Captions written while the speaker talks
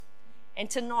And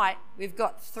tonight, we've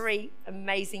got 3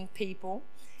 amazing people.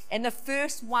 And the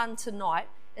first one tonight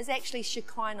is actually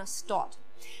Shekinah Stott.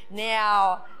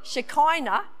 Now,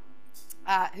 Shekinah,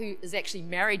 who is actually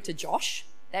married to Josh,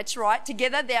 that's right,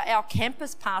 together they're our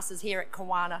campus pastors here at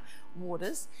Kawana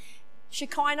Waters.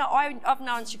 Shekinah, I've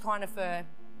known Shekinah for,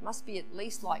 must be at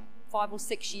least like 5 or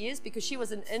 6 years, because she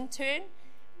was an intern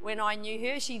when I knew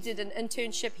her. She did an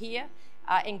internship here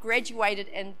and graduated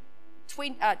in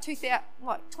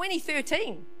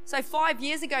 2013. So 5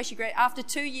 years ago she graduated, after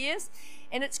 2 years.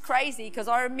 And it's crazy because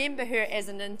I remember her as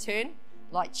an intern,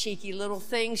 like cheeky little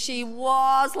thing she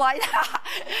was, like,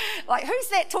 like, who's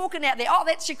that talking out there? Oh,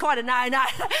 that's Shekinah. No.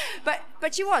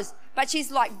 But she was. But she's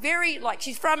like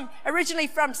she's originally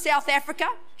from South Africa.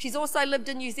 She's also lived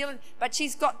in New Zealand, but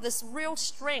she's got this real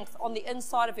strength on the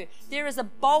inside of her. There is a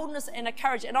boldness and a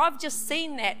courage, and I've just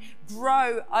seen that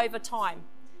grow over time.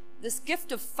 This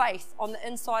gift of faith on the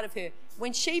inside of her.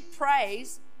 When she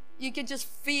prays, you can just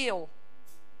feel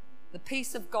the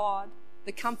peace of God,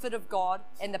 the comfort of God,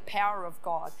 and the power of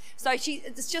God. So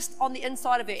it's just on the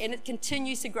inside of her, and it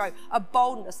continues to grow. A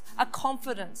boldness, a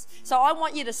confidence. So I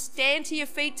want you to stand to your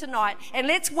feet tonight, and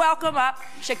let's welcome up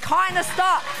Shekinah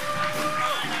Stott.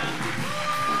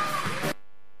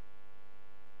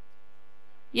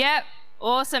 Yep,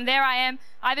 awesome. There I am.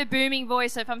 I have a booming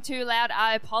voice, so if I'm too loud,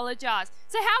 I apologize.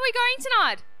 So how are we going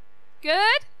tonight?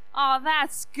 Good? Oh,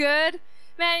 that's good.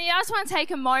 Man, I just want to take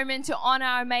a moment to honor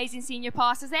our amazing senior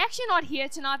pastors. They're actually not here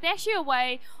tonight. They're actually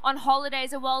away on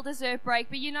holidays, a well-deserved break.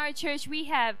 But you know, church, we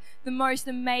have the most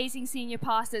amazing senior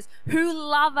pastors who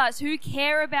love us, who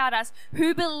care about us,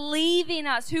 who believe in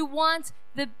us, who want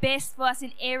the best for us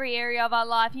in every area of our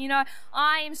life. You know,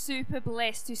 I am super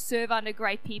blessed to serve under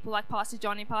great people like Pastor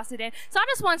John and Pastor Dan. So I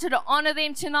just wanted to honor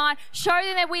them tonight, show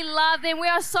them that we love them. We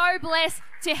are so blessed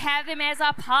to have them as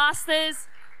our pastors.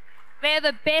 They're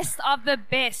the best of the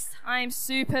best. I am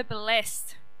super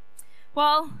blessed.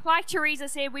 Well, like Teresa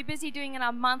said, we're busy doing in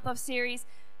our month of series,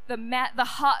 the matter of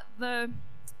the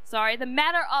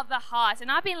heart.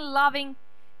 And I've been loving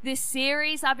this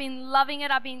series. I've been loving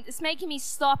it. It's making me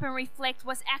stop and reflect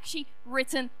what's actually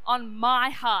written on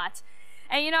my heart.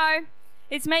 And you know,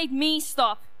 it's made me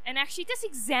stop and actually just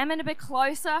examine a bit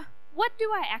closer. What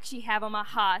do I actually have on my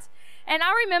heart? And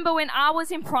I remember when I was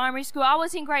in primary school, I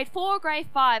was in grade 4, grade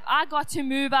 5, I got to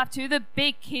move up to the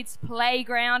big kids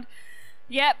playground.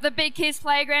 Yep, the big kids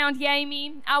playground, yay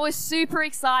me. I was super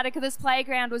excited because this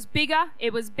playground was bigger,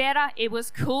 it was better, it was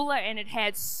cooler, and it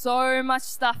had so much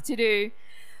stuff to do.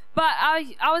 But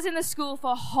I was in the school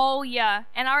for a whole year,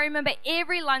 and I remember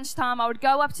every lunchtime I would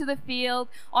go up to the field,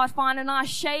 I'd find a nice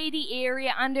shady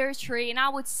area under a tree, and I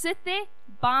would sit there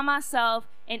by myself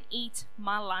and eat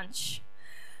my lunch.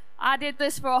 I did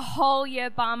this for a whole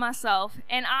year by myself,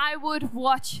 and I would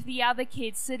watch the other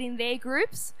kids sit in their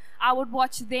groups. I would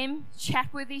watch them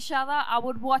chat with each other. I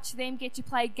would watch them get to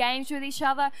play games with each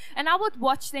other, and I would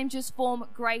watch them just form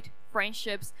great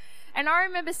friendships. And I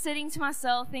remember sitting to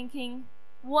myself thinking,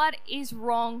 what is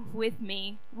wrong with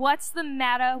me? What's the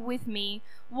matter with me?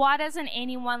 Why doesn't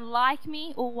anyone like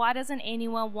me, or why doesn't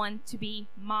anyone want to be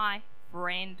my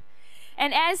friend?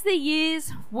 And as the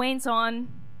years went on,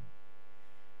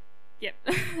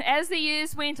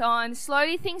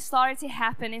 slowly things started to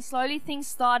happen, and slowly things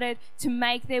started to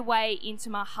make their way into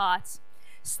my heart.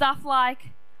 Stuff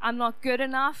like, I'm not good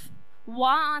enough.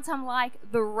 Why aren't I like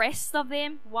the rest of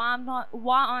them? Why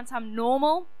aren't I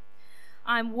normal?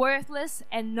 I'm worthless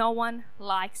and no one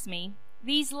likes me.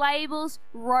 These labels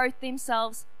wrote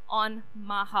themselves on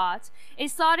my heart.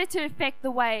 It started to affect the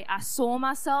way I saw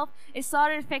myself. It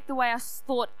started to affect the way I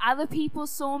thought other people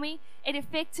saw me. It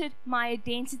affected my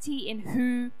identity in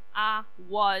who I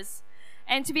was.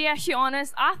 And to be actually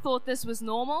honest, I thought this was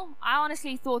normal. I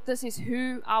honestly thought this is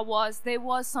who I was. There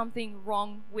was something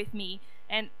wrong with me,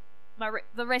 and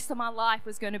the rest of my life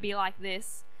was going to be like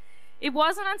this. It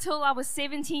wasn't until I was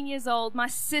 17 years old, my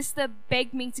sister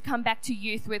begged me to come back to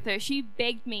youth with her. She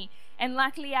begged me. And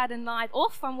luckily I had a night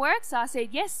off from work, so I said,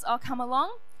 yes, I'll come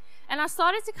along. And I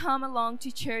started to come along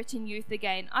to church and youth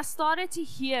again. I started to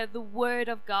hear the word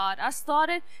of God. I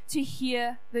started to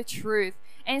hear the truth.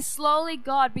 And slowly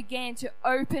God began to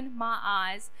open my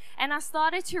eyes. And I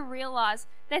started to realize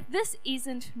that this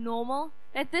isn't normal.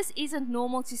 That this isn't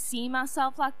normal to see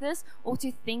myself like this or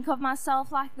to think of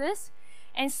myself like this.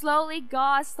 And slowly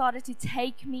God started to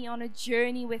take me on a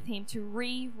journey with Him to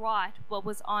rewrite what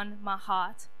was on my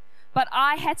heart. But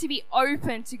I had to be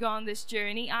open to go on this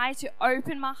journey. I had to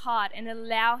open my heart and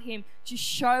allow Him to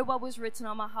show what was written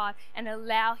on my heart and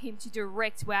allow Him to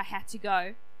direct where I had to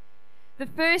go. the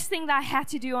first thing that I had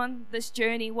to do on this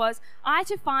journey was I had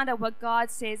to find out what God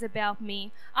says about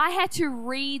me. I had to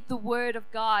read the Word of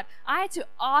God. I had to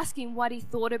ask Him what He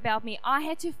thought about me. I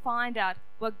had to find out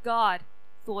what God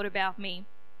thought about me.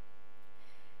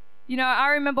 You know, I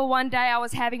remember one day I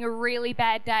was having a really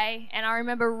bad day, and I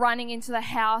remember running into the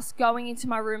house, going into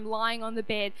my room, lying on the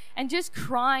bed, and just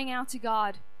crying out to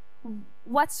God,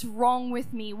 what's wrong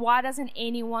with me? Why doesn't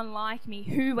anyone like me?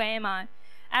 Who am I?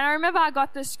 And I remember I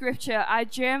got the scripture,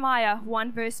 Jeremiah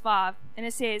 1 verse 5, and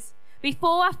it says,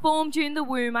 before I formed you in the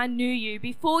womb, I knew you.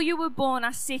 Before you were born,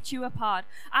 I set you apart.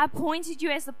 I appointed you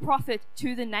as a prophet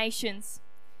to the nations.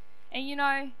 And you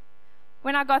know,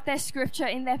 when I got that scripture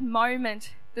in that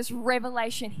moment, this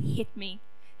revelation hit me.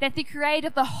 That the creator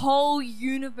of the whole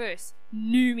universe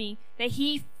knew me. That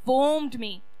He formed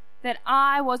me. That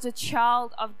I was a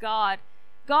child of God.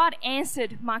 God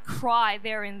answered my cry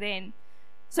there and then.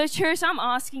 So church, I'm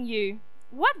asking you,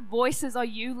 what voices are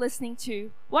you listening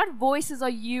to? What voices are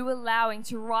you allowing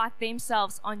to write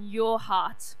themselves on your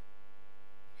heart?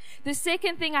 The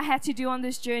second thing I had to do on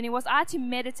this journey was I had to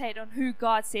meditate on who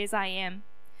God says I am.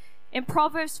 In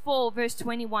Proverbs 4 verse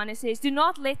 21 it says, do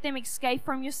not let them escape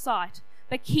from your sight,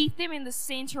 but keep them in the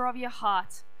center of your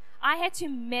heart. I had to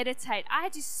meditate. I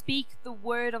had to speak the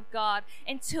Word of God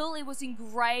until it was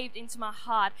engraved into my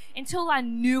heart, until I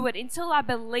knew it, until I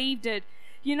believed it.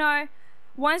 You know,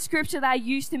 one scripture that I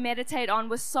used to meditate on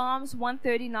was Psalms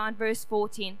 139 verse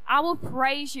 14. I will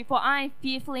praise you, for I am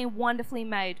fearfully and wonderfully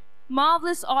made.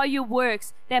 Marvelous are your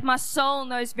works that my soul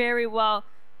knows very well.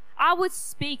 I would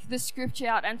speak the scripture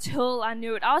out until I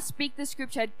knew it. I would speak the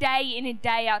scripture day in and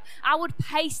day out. I would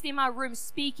pace in my room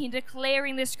speaking,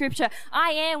 declaring the scripture. I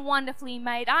am wonderfully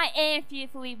made. I am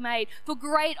fearfully made. For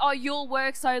great are your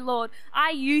works, O Lord.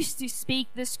 I used to speak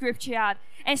the scripture out.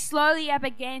 And slowly I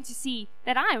began to see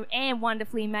that I am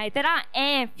wonderfully made, that I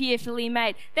am fearfully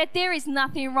made, that there is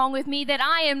nothing wrong with me, that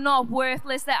I am not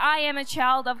worthless, that I am a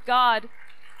child of God.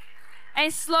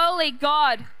 And slowly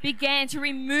God began to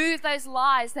remove those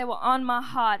lies that were on my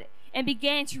heart and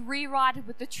began to rewrite it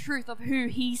with the truth of who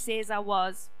He says I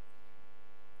was.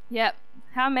 Yep,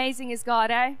 how amazing is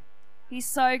God, eh? He's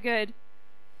so good.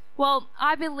 Well,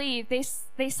 I believe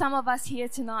there's some of us here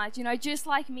tonight, you know, just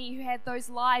like me, who had those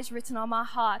lies written on my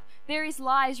heart. There is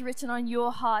lies written on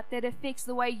your heart that affects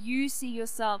the way you see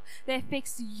yourself, that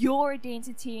affects your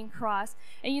identity in Christ.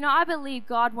 And you know, I believe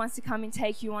God wants to come and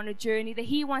take you on a journey, that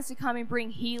He wants to come and bring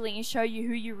healing and show you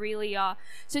who you really are.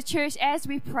 So church, as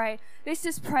we pray, let's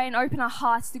just pray and open our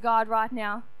hearts to God right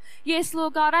now. Yes,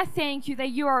 Lord God, I thank you that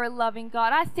you are a loving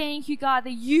God. I thank you, God,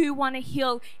 that you want to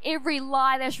heal every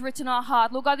lie that's written in our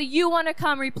heart. Lord God, that you want to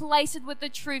come replace it with the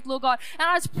truth, Lord God. And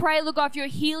I just pray, Lord God, for your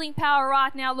healing power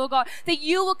right now, Lord God, that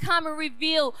you will come and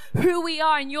reveal who we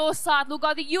are in your sight, Lord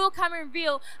God, that you will come and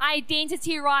reveal our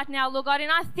identity right now, Lord God.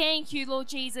 And I thank you, Lord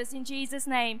Jesus, in Jesus'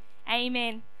 name.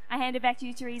 Amen. I hand it back to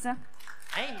you, Teresa.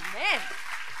 Amen.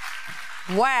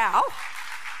 Wow.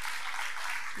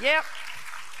 Yep.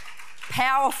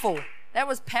 Powerful. That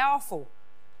was powerful.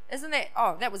 Isn't that?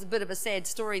 Oh, that was a bit of a sad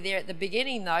story there at the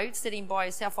beginning, though, sitting by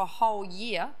yourself a whole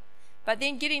year. But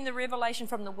then getting the revelation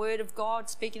from the Word of God,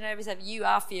 speaking over yourself, you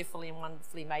are fearfully and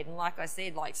wonderfully made. And like I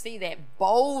said, like, see that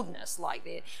boldness like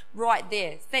there, right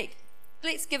there.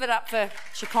 Let's give it up for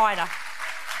Shekinah.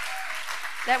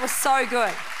 That was so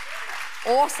good.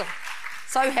 Awesome.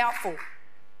 So helpful.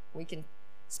 We can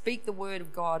speak the Word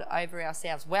of God over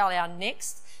ourselves. Well, our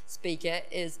next speaker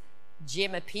is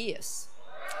Jemma Pearce.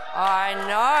 I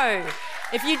know.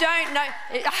 If you don't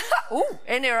know,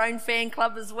 and her own fan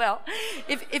club as well.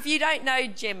 If you don't know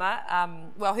Jemma,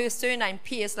 well, her surname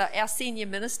Pearce, our senior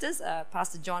ministers,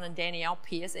 Pastor John and Danielle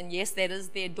Pearce, and yes, that is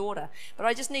their daughter. But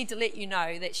I just need to let you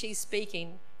know that she's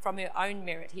speaking from her own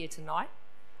merit here tonight.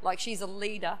 Like, she's a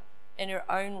leader in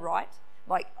her own right.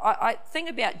 Like, I think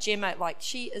about Jemma, like,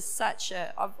 she is such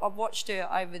a, I've watched her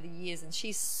over the years, and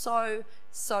she's so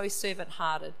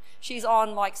servant-hearted. She's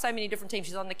on, like, so many different teams.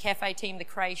 She's on the cafe team, the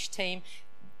creche team,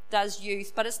 does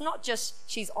youth, but it's not just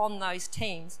she's on those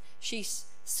teams. She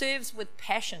serves with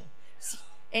passion,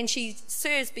 and she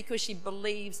serves because she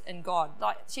believes in God.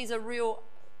 Like, she's a real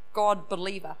God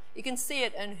believer. You can see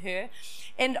it in her.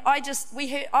 And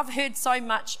I've heard so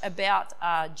much about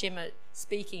Jemma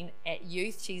speaking at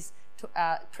youth. She's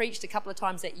preached a couple of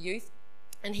times at youth,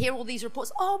 and hear all these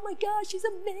reports. Oh my gosh, she's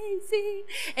amazing!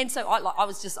 And so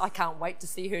I can't wait to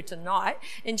see her tonight.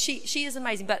 And she is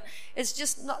amazing. But it's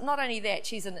just not only that,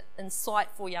 she's an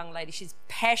insightful young lady. She's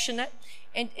passionate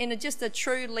and just a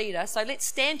true leader. So let's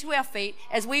stand to our feet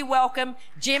as we welcome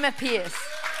Jemma Pearce.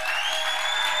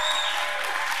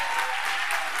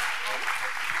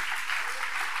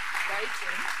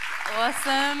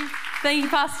 Awesome. Thank you,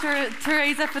 Pastor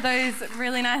Teresa, for those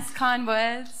really nice, kind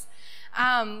words.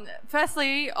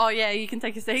 Firstly, you can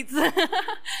take your seats.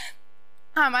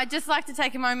 I'd just like to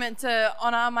take a moment to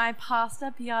honour my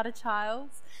pastor, Beata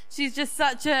Childs. She's just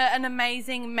such an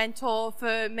amazing mentor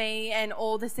for me and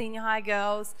all the senior high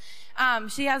girls.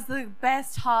 She has the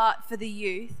best heart for the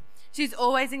youth. She's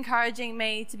always encouraging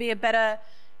me to be a better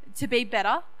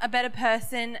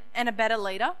person and a better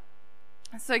leader.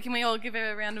 So can we all give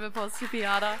her a round of applause for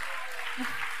Beata?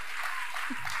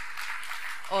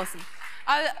 Awesome.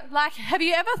 Have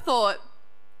you ever thought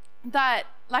that,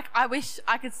 I wish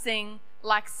I could sing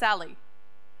like Sally?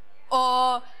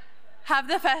 Or have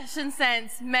the fashion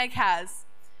sense Meg has?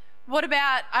 What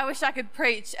about, I wish I could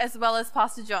preach as well as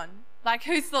Pastor John?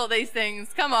 Who's thought these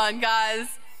things? Come on,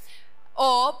 guys.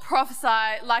 Or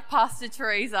prophesy like Pastor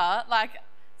Teresa?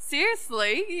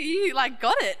 Seriously, you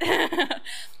got it.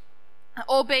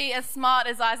 Or be as smart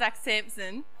as Isaac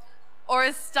Sampson, or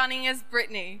as stunning as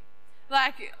Brittany.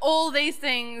 All these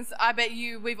things, I bet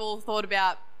we've all thought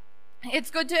about.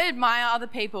 It's good to admire other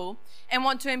people and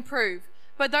want to improve,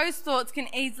 but those thoughts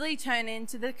can easily turn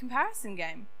into the comparison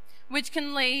game, which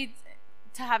can lead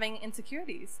to having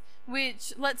insecurities,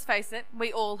 which, let's face it,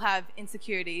 we all have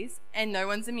insecurities and no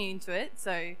one's immune to it,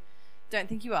 so don't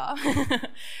think you are.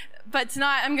 But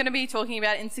tonight I'm going to be talking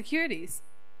about insecurities.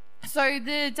 So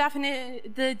the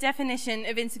definition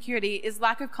of insecurity is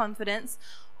lack of confidence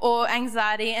or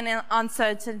anxiety and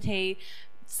uncertainty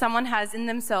someone has in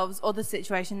themselves or the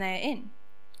situation they are in.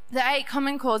 The 8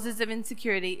 common causes of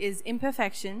insecurity is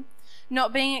imperfection,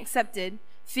 not being accepted,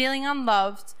 feeling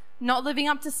unloved, not living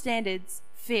up to standards,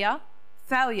 fear,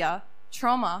 failure,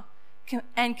 trauma,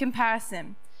 and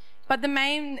comparison. But the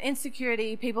main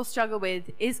insecurity people struggle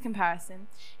with is comparison.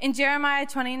 In Jeremiah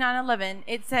 29:11,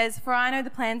 it says, "For I know the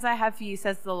plans I have for you,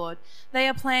 says the Lord. They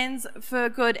are plans for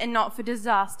good and not for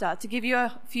disaster, to give you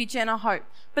a future and a hope."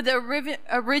 But the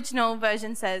original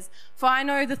version says, "For I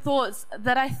know the thoughts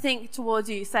that I think towards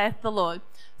you, saith the Lord,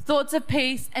 thoughts of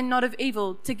peace and not of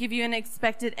evil, to give you an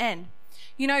expected end."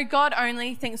 You know, God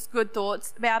only thinks good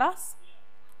thoughts about us.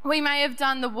 We may have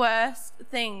done the worst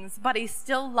things, but he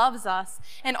still loves us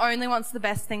and only wants the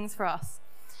best things for us.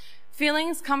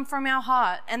 Feelings come from our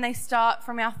heart and they start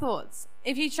from our thoughts.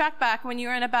 If you track back when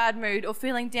you're in a bad mood or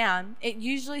feeling down, it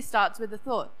usually starts with a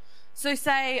thought. So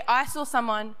say I saw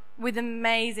someone with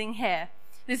amazing hair.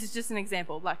 This is just an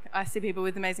example. I see people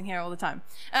with amazing hair all the time.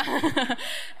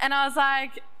 And I was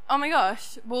like, oh my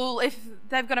gosh, well, if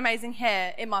they've got amazing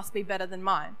hair, it must be better than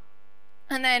mine.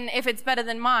 And then if it's better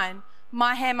than mine,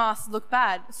 my hair must look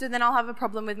bad, so then I'll have a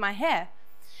problem with my hair.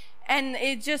 And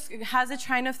it just has a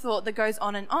train of thought that goes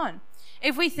on and on.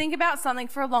 If we think about something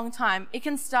for a long time, it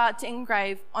can start to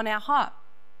engrave on our heart.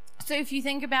 So if you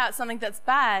think about something that's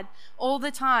bad all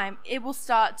the time, it will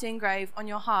start to engrave on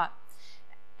your heart.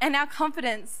 And our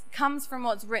confidence comes from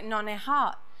what's written on our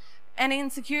heart. And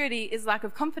insecurity is lack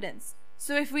of confidence.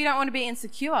 So if we don't want to be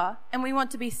insecure and we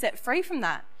want to be set free from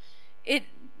that, it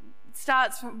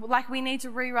starts from, we need to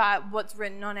rewrite what's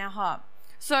written on our heart.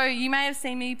 So you may have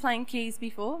seen me playing keys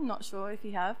before. I'm not sure if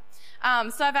you have.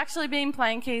 So I've actually been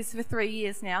playing keys for 3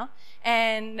 years now,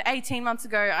 and 18 months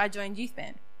ago I joined youth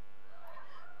band.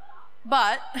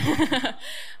 But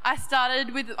I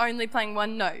started with only playing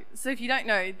one note. So if you don't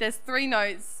know, there's 3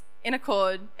 notes in a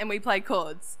chord and we play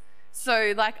chords.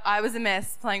 So I was a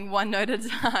mess playing one note at a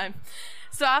time.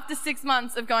 So after 6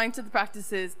 months of going to the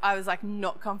practices, I was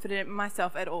not confident in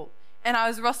myself at all. And I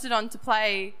was rostered on to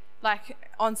play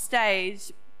on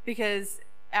stage because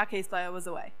our keys player was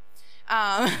away.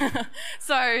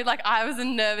 So I was a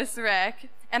nervous wreck,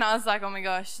 and I was like, oh my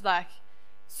gosh,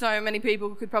 so many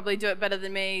people could probably do it better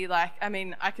than me.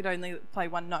 I could only play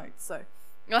one note, so.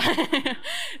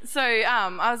 So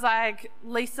I was like,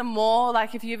 Lisa Moore,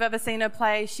 if you've ever seen her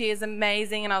play, she is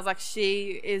amazing. And I was like,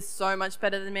 she is so much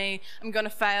better than me. I'm going to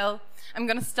fail. I'm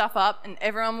going to stuff up, and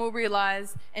everyone will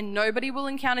realize, and nobody will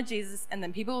encounter Jesus, and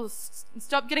then people will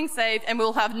stop getting saved, and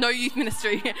we'll have no youth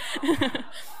ministry.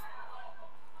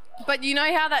 But you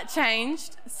know how that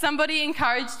changed? Somebody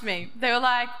encouraged me. They were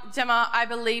like, Jemma, I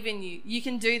believe in you. You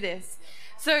can do this.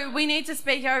 So we need to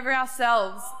speak over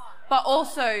ourselves, but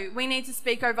also we need to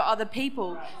speak over other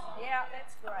people. Yeah,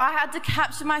 that's great. I had to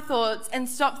capture my thoughts and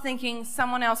stop thinking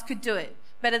someone else could do it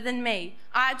better than me.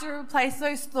 I had to replace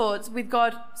those thoughts with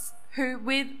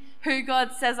who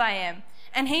God says I am.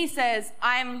 And he says,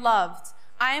 I am loved.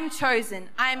 I am chosen.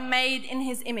 I am made in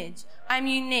his image. I am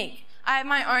unique. I have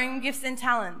my own gifts and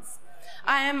talents.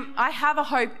 I have a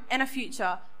hope and a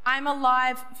future. I am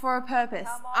alive for a purpose.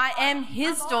 I am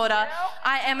his daughter.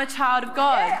 I am a child of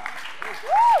God.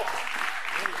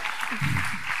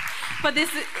 But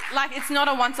this is, like, it's not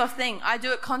a once-off thing. I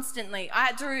do it constantly. I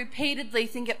had to repeatedly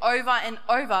think it over and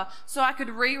over so I could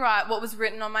rewrite what was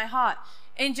written on my heart.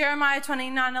 In Jeremiah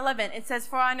 29:11, it says,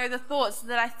 "For I know the thoughts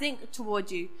that I think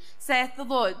toward you, saith the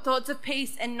Lord, thoughts of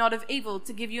peace and not of evil,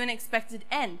 to give you an expected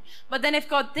end." But then if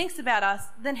God thinks about us,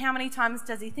 then how many times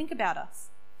does he think about us?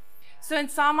 So in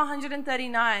Psalm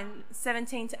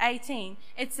 139:17-18,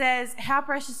 it says, "How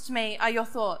precious to me are your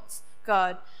thoughts,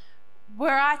 God.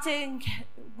 Were I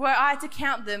to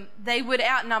count them, they would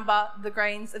outnumber the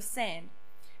grains of sand."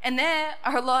 And there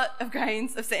are a lot of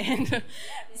grains of sand.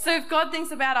 So if God thinks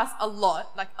about us a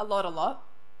lot, like a lot,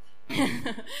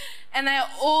 and they're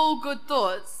all good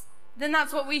thoughts, then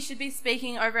that's what we should be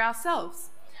speaking over ourselves.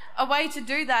 A way to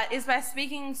do that is by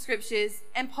speaking scriptures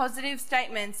and positive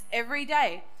statements every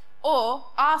day. Or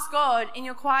ask God in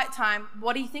your quiet time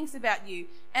what he thinks about you.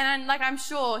 And I'm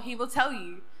sure he will tell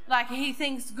you. Like, he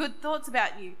thinks good thoughts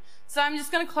about you. So I'm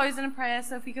just going to close in a prayer,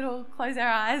 so if we could all close our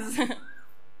eyes.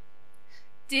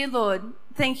 Dear Lord,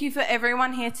 thank you for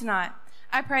everyone here tonight.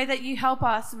 I pray that you help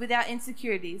us with our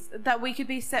insecurities, that we could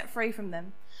be set free from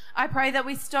them. I pray that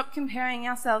we stop comparing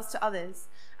ourselves to others.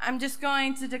 I'm just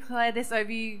going to declare this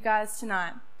over you guys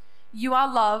tonight. You are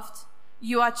loved.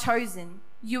 You are chosen.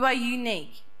 You are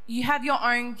unique. You have your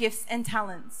own gifts and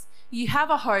talents. You have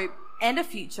a hope and a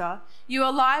future. You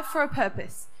are alive for a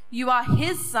purpose. You are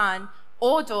his son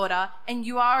or daughter, and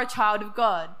you are a child of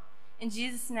God. In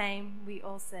Jesus' name, we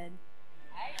all said,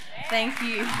 Amen. Thank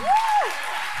you. Woo!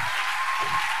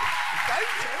 Go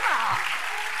Jemma.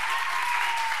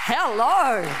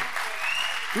 Hello.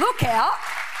 Look out.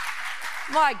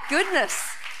 My goodness.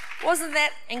 Wasn't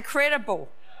that incredible?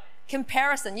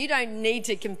 Comparison. You don't need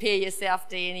to compare yourself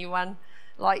to anyone.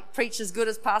 Like, preach as good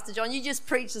as Pastor John. You just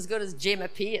preach as good as Jemma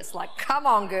Pearce. Like, come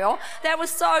on, girl. That was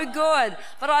so good.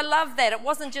 But I love that. It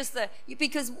wasn't just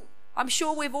because I'm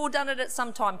sure we've all done it at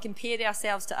some time, compared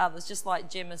ourselves to others, just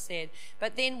like Jemma said.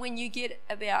 But then when you get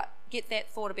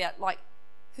that thought about, like,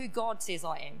 who God says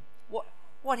I am,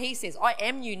 what he says, I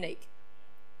am unique.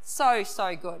 So,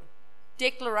 so good.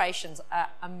 Declarations are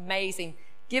amazing.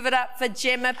 Give it up for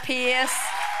Jemma Pearce.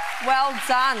 Well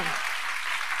done.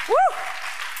 Woo!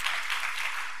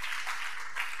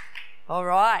 All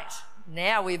right,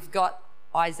 now we've got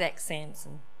Isaac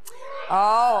Sansome.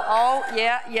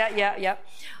 Yeah.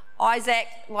 Isaac,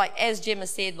 like as Jemma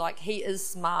said, like he is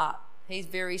smart. He's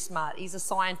very smart. He's a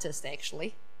scientist,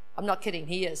 actually. I'm not kidding,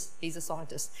 he is. He's a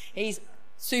scientist. He's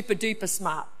super duper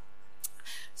smart.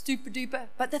 Super duper.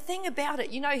 But the thing about it,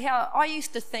 you know how I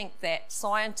used to think that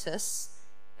scientists,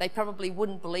 they probably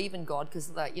wouldn't believe in God because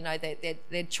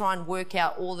they'd try and work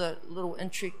out all the little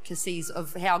intricacies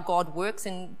of how God works,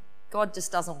 and God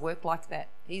just doesn't work like that.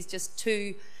 He's just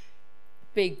too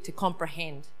big to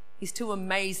comprehend. He's too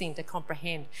amazing to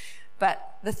comprehend.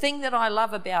 But the thing that I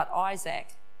love about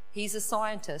Isaac, he's a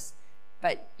scientist,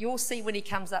 but you'll see when he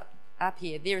comes up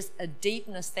here, there's a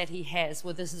deepness that he has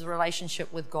with his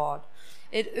relationship with God.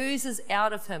 It oozes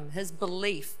out of him, his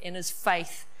belief and his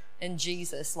faith in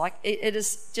Jesus. Like it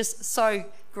is just so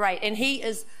great. And he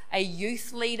is a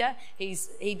youth leader.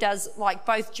 He does like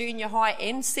both junior high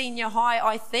and senior high,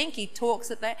 I think. He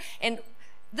talks at that. And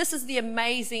this is the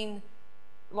amazing,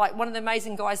 like one of the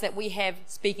amazing guys that we have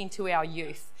speaking to our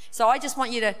youth. So I just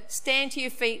want you to stand to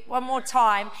your feet one more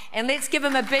time and let's give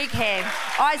him a big hand.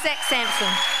 Isaac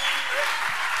Sansome.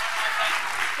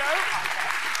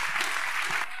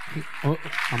 Oh,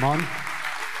 I'm on.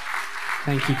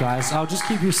 Thank you, guys. I'll just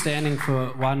keep you standing for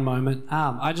one moment.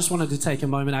 I just wanted to take a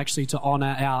moment actually to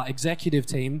honor our executive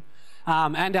team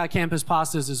and our campus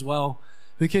pastors as well,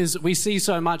 because we see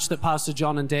so much that Pastor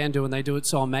John and Dan do, and they do it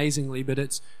so amazingly, but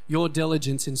it's your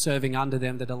diligence in serving under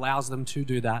them that allows them to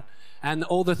do that. And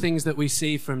all the things that we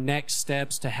see from next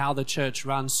steps to how the church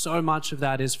runs, so much of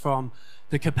that is from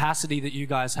the capacity that you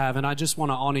guys have. And I just want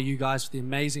to honor you guys for the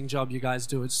amazing job you guys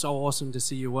do. It's so awesome to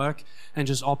see you work and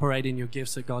just operate in your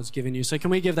gifts that God's given you. So can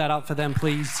we give that up for them,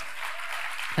 please?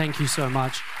 Thank you so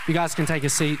much. You guys can take a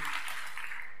seat.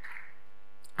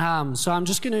 So I'm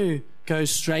just going to go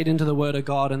straight into the Word of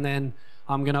God, and then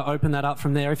I'm going to open that up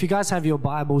from there. If you guys have your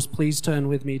Bibles, please turn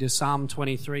with me to Psalm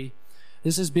 23.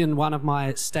 This has been one of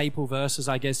my staple verses,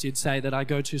 I guess you'd say, that I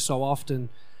go to so often.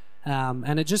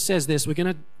 And it just says this. We're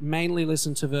going to mainly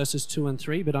listen to verses 2 and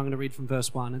 3, but I'm going to read from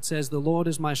verse 1. It says, "The Lord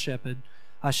is my shepherd,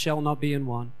 I shall not be in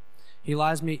want.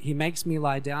 He makes me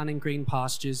lie down in green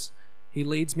pastures. He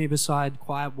leads me beside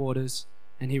quiet waters,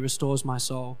 and he restores my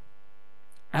soul."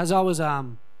 As I was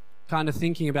kind of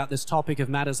thinking about this topic of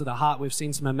matters of the heart, we've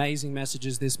seen some amazing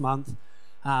messages this month,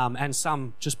 and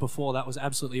some just before that was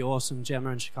absolutely awesome,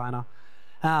 Jemma and Shekinah.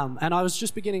 And I was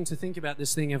just beginning to think about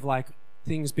this thing of like,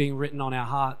 things being written on our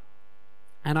heart.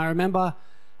 And I remember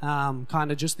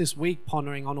kind of just this week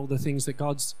pondering on all the things that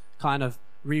God's kind of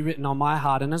rewritten on my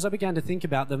heart. And as I began to think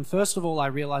about them, first of all, I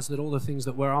realized that all the things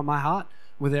that were on my heart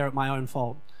were there at my own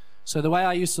fault. So the way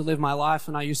I used to live my life,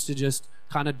 and I used to just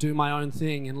kind of do my own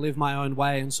thing and live my own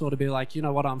way and sort of be like, you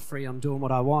know what, I'm free, I'm doing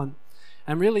what I want.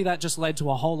 And really that just led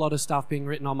to a whole lot of stuff being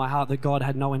written on my heart that God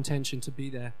had no intention to be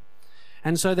there.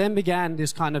 And so then began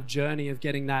this kind of journey of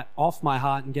getting that off my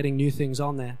heart and getting new things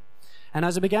on there. And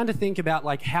as I began to think about,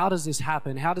 like, how does this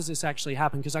happen? How does this actually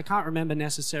happen? Because I can't remember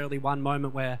necessarily one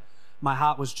moment where my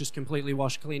heart was just completely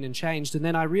washed clean and changed. And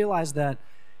then I realized that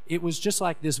it was just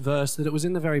like this verse, that it was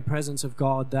in the very presence of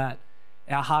God that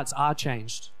our hearts are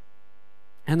changed.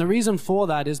 And the reason for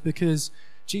that is because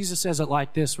Jesus says it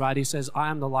like this, right? He says, I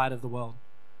am the light of the world.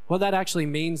 What that actually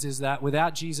means is that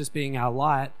without Jesus being our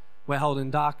light, we're held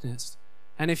in darkness.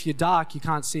 And if you're dark, you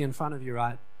can't see in front of you,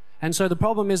 right? And so the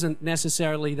problem isn't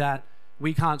necessarily that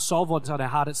we can't solve what's on our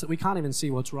heart, it's that we can't even see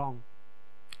what's wrong.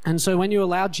 And so when you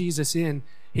allow Jesus in,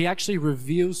 he actually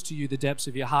reveals to you the depths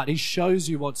of your heart. He shows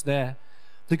you what's there.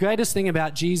 The greatest thing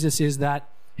about Jesus is that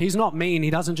he's not mean. He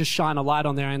doesn't just shine a light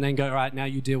on there and then go, right, now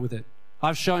you deal with it.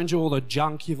 I've shown you all the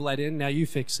junk you've let in, now you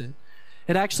fix it.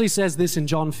 It actually says this in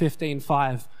John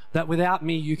 15:5, that without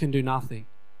me you can do nothing.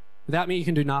 Without me you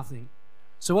can do nothing.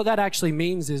 So what that actually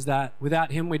means is that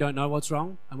without him we don't know what's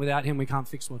wrong, and without him we can't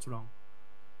fix what's wrong.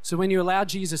 So when you allow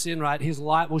Jesus in, right, his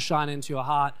light will shine into your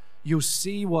heart. You'll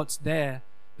see what's there.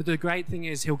 But the great thing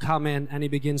is he'll come in and he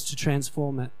begins to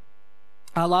transform it.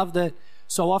 I love that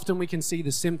so often we can see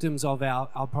the symptoms of our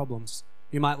problems.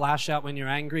 You might lash out when you're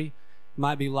angry. You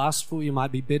might be lustful. You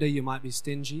might be bitter. You might be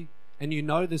stingy. And you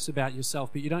know this about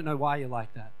yourself, but you don't know why you're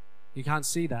like that. You can't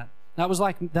see that. That was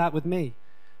like that with me.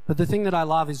 But the thing that I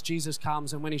love is Jesus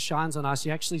comes, and when he shines on us,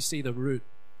 you actually see the root.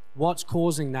 What's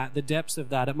causing that, the depths of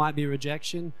that. It might be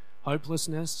rejection,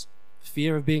 hopelessness,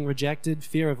 fear of being rejected,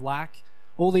 fear of lack.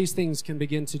 All these things can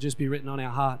begin to just be written on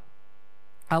our heart.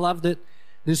 I love that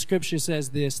this scripture says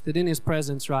this, that in his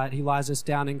presence, right, he lies us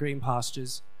down in green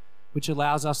pastures, which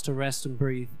allows us to rest and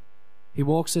breathe. He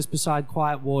walks us beside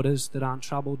quiet waters that aren't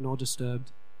troubled nor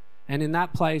disturbed. And in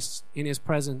that place, in his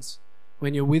presence,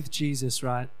 when you're with Jesus,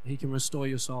 right, he can restore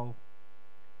your soul.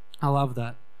 I love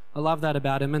that. I love that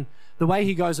about him. And the way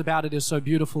he goes about it is so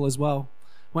beautiful as well.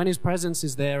 When his presence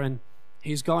is there and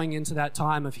he's going into that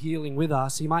time of healing with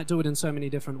us, he might do it in so many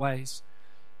different ways.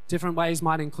 Different ways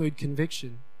might include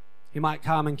conviction. He might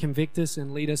come and convict us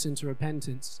and lead us into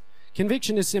repentance.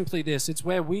 Conviction is simply this. It's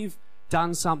where we've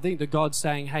done something that God's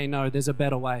saying, hey, no, there's a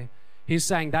better way. He's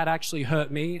saying that actually hurt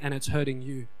me and it's hurting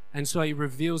you. And so he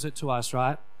reveals it to us,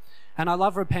 right? And I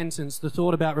love repentance. The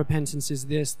thought about repentance is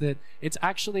this, that it's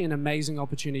actually an amazing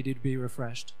opportunity to be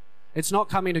refreshed. It's not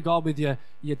coming to God with your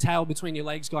tail between your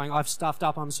legs going, I've stuffed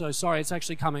up, I'm so sorry. It's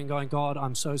actually coming and going, God,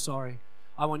 I'm so sorry.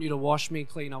 I want you to wash me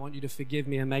clean. I want you to forgive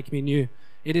me and make me new.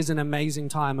 It is an amazing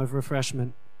time of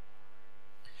refreshment.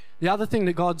 The other thing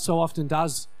that God so often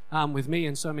does with me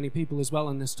and so many people as well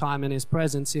in this time in his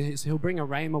presence is he'll bring a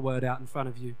rhema word out in front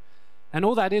of you. And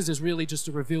all that is really just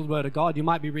a revealed word of God. You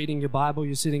might be reading your Bible,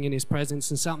 you're sitting in his presence,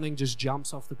 and something just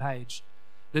jumps off the page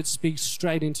that speaks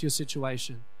straight into your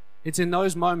situation. It's in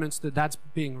those moments that that's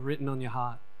being written on your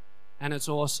heart. And it's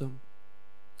awesome.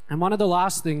 And one of the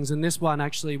last things, and this one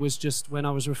actually was just when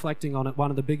I was reflecting on it, one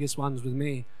of the biggest ones with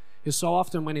me, is so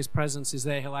often when his presence is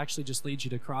there, he'll actually just lead you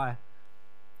to cry.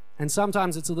 And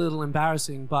sometimes it's a little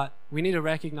embarrassing, but we need to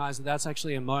recognize that that's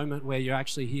actually a moment where you're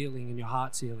actually healing and your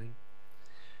heart's healing.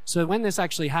 So when this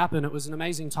actually happened, it was an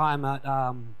amazing time at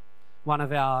one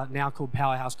of our now called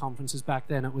Powerhouse conferences. Back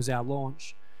then it was our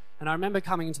launch. And I remember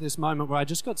coming into this moment where I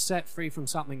just got set free from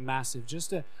something massive,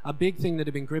 just a big thing that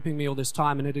had been gripping me all this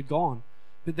time, and it had gone.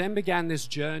 But then began this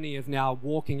journey of now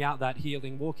walking out that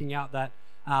healing, walking out that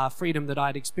freedom that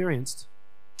I'd experienced.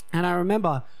 And I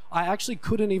remember I actually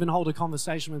couldn't even hold a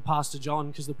conversation with Pastor John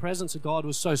because the presence of God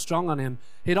was so strong on him.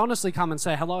 He'd honestly come and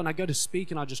say hello, and I'd go to speak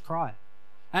and I'd just cry.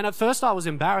 And at first I was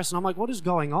embarrassed, and I'm like, what is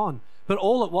going on? But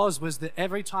all it was that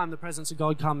every time the presence of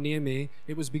God come near me,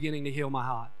 it was beginning to heal my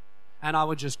heart. And I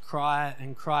would just cry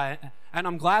and cry. And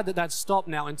I'm glad that that's stopped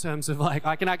now in terms of like,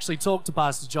 I can actually talk to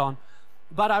Pastor John.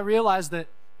 But I realized that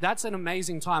that's an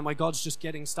amazing time where God's just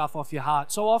getting stuff off your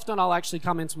heart. So often I'll actually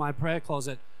come into my prayer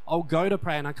closet, I'll go to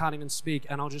pray and I can't even speak,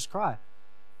 and I'll just cry.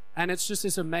 And it's just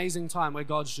this amazing time where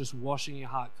God's just washing your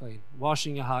heart clean,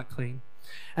 washing your heart clean.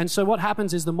 And so what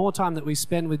happens is the more time that we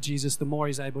spend with Jesus, the more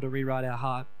he's able to rewrite our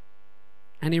heart.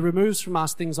 And he removes from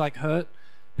us things like hurt,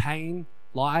 pain,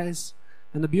 lies.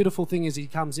 And the beautiful thing is he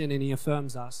comes in and he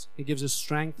affirms us. He gives us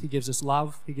strength. He gives us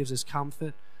love. He gives us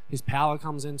comfort. His power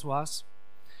comes into us.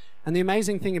 And the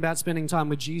amazing thing about spending time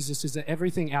with Jesus is that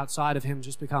everything outside of him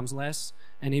just becomes less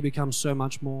and he becomes so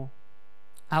much more.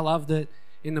 I love that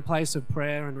in the place of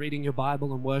prayer and reading your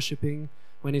Bible and worshiping,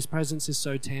 when his presence is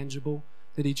so tangible,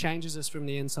 that he changes us from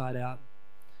the inside out.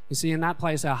 You see, in that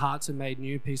place, our hearts are made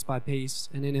new piece by piece,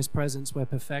 and in his presence, we're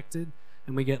perfected,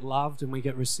 and we get loved, and we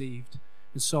get received.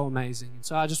 It's so amazing. And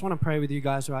so I just want to pray with you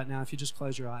guys right now, if you just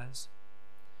close your eyes.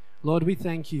 Lord, we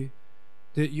thank you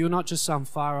that you're not just some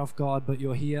far-off God, but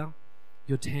you're here,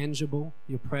 you're tangible,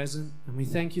 you're present, and we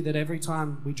thank you that every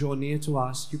time we draw near to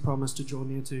us, you promise to draw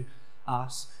near to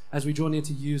us. As we draw near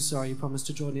to you, you promise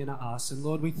to draw near to us. And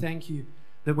Lord, we thank you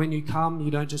that when you come, you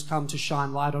don't just come to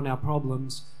shine light on our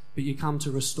problems, but you come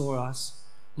to restore us.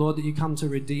 Lord, that you come to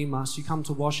redeem us. You come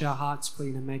to wash our hearts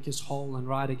clean and make us whole and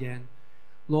right again.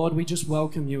 Lord, we just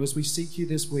welcome you as we seek you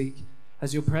this week.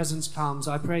 As your presence comes,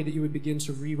 I pray that you would begin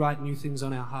to rewrite new things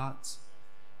on our hearts.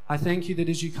 I thank you that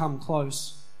as you come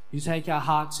close, you take our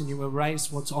hearts and you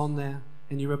erase what's on there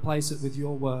and you replace it with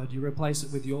your word. You replace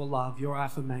it with your love, your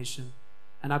affirmation.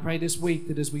 And I pray this week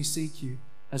that as we seek you,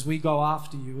 as we go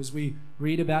after you, as we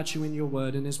read about you in your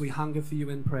word, and as we hunger for you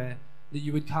in prayer, that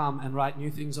you would come and write new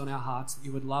things on our hearts, that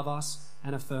you would love us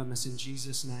and affirm us in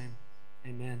Jesus' name.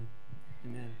 Amen.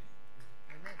 Amen.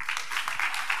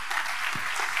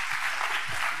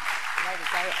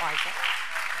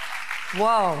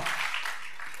 Whoa.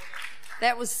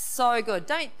 That was so good.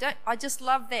 I just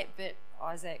love that bit,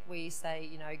 Isaac, where you say,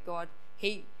 God,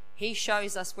 He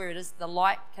shows us where it is, the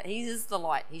light. He is the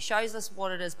light. He shows us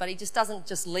what it is, but he just doesn't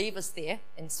just leave us there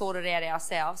and sort it out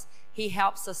ourselves. He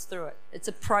helps us through it. It's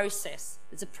a process.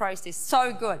 It's a process.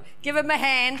 So good. Give him a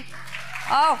hand.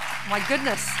 Oh, my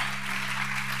goodness.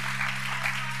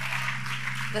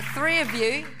 The three of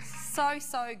you,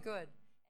 so good.